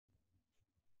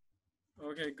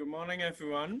Okay, good morning,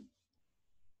 everyone.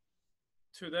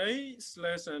 Today's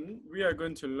lesson, we are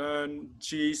going to learn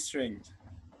G strings.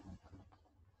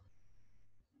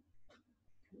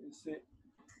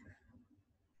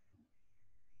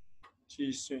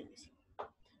 G strings.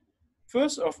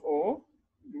 First of all,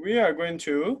 we are going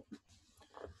to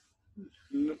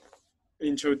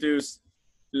introduce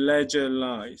ledger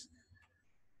lines.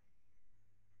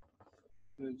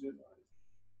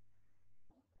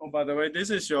 Oh, by the way, this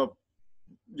is your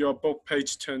book,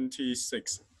 page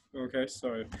 26. Okay,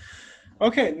 sorry.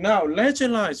 Okay, now ledger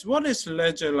lines. What is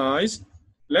ledger lines?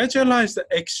 Ledger lines, the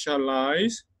extra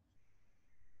lines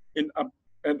in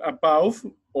and above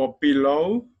or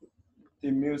below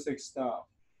the music style.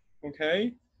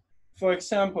 Okay, for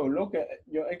example, look at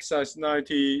your exercise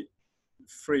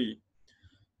 93.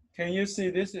 Can you see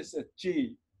this is a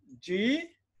G? G,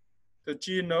 the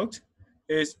G note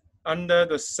is under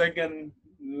the second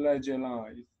ledger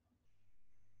line.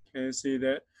 Can you see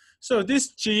that? So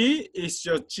this G is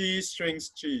your G strings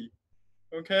G.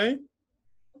 Okay,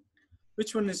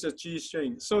 which one is the G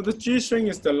string? So the G string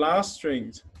is the last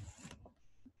string.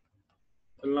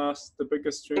 The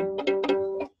biggest string.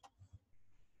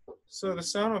 So the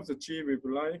sound of the G will be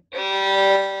like.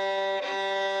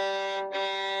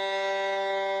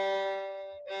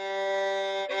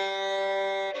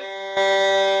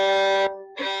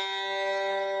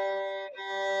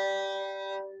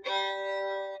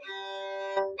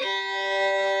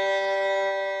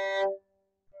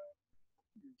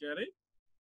 Get it?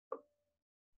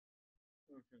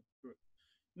 Okay, good.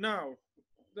 Now,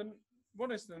 then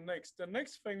what is the next? The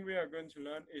next thing we are going to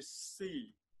learn is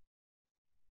C.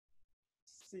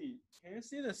 C. Can you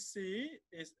see the C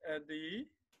is at the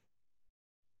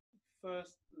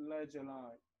first ledger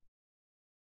line?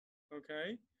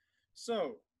 Okay.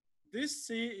 So this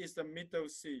C is the middle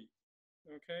C.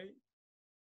 Okay.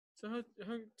 So how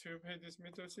to play this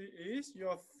middle C is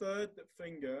your third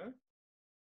finger.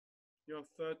 Your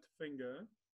third finger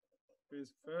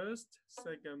is first,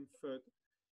 second, third.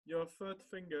 Your third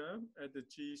finger at the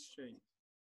G string.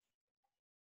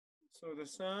 So the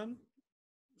sound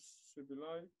should be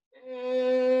like.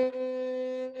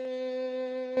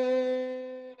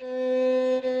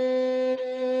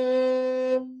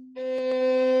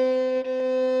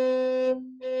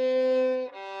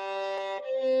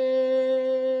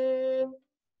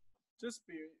 Just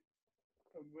be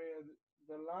aware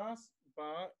the last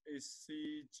bar is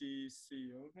C, G,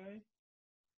 C, okay?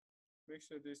 Make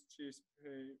sure this G is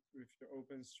played with your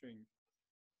open string.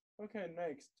 Okay,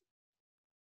 next.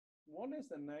 What is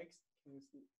the next? Can you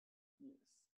see? Yes.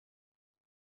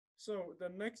 So the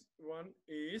next one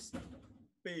is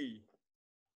B.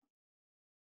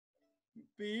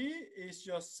 B is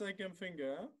your second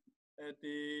finger at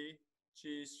the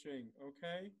G string,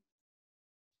 okay?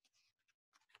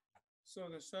 So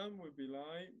the sound will be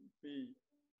like B.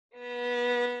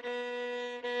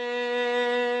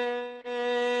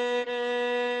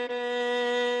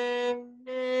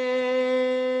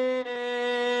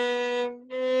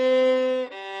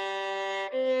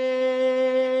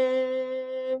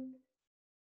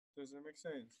 Does that make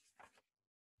sense?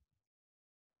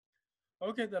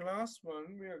 Okay, the last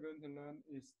one we are going to learn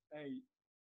is A,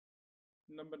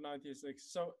 number 96.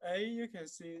 So A, you can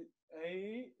see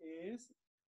A is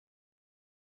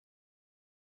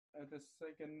at the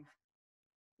second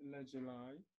ledger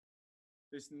line.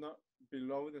 It's not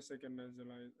below the second ledger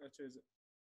line. Actually, it's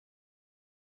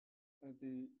at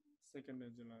the second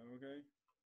ledger line, okay?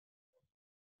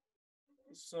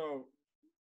 So,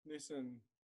 listen.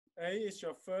 A is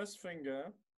your first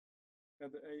finger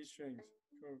at the A strings.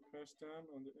 Go press down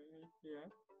on the A here.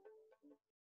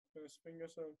 First finger,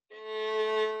 so.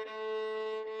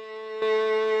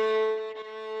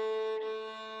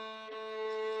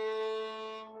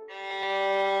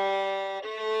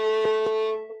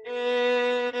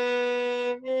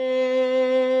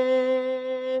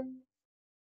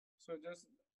 So just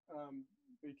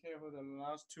be careful. The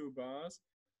last two bars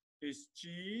is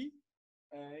G,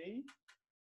 A,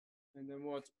 and then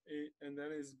what? A, and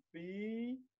then is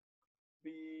B, B,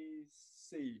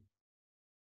 C.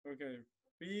 Okay,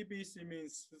 B, B, C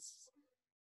means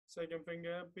second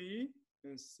finger B,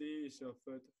 and C is your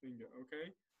third finger.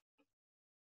 Okay.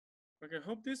 Okay.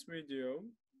 Hope this video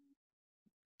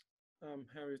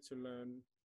help you to learn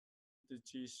the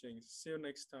G strings. See you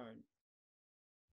next time.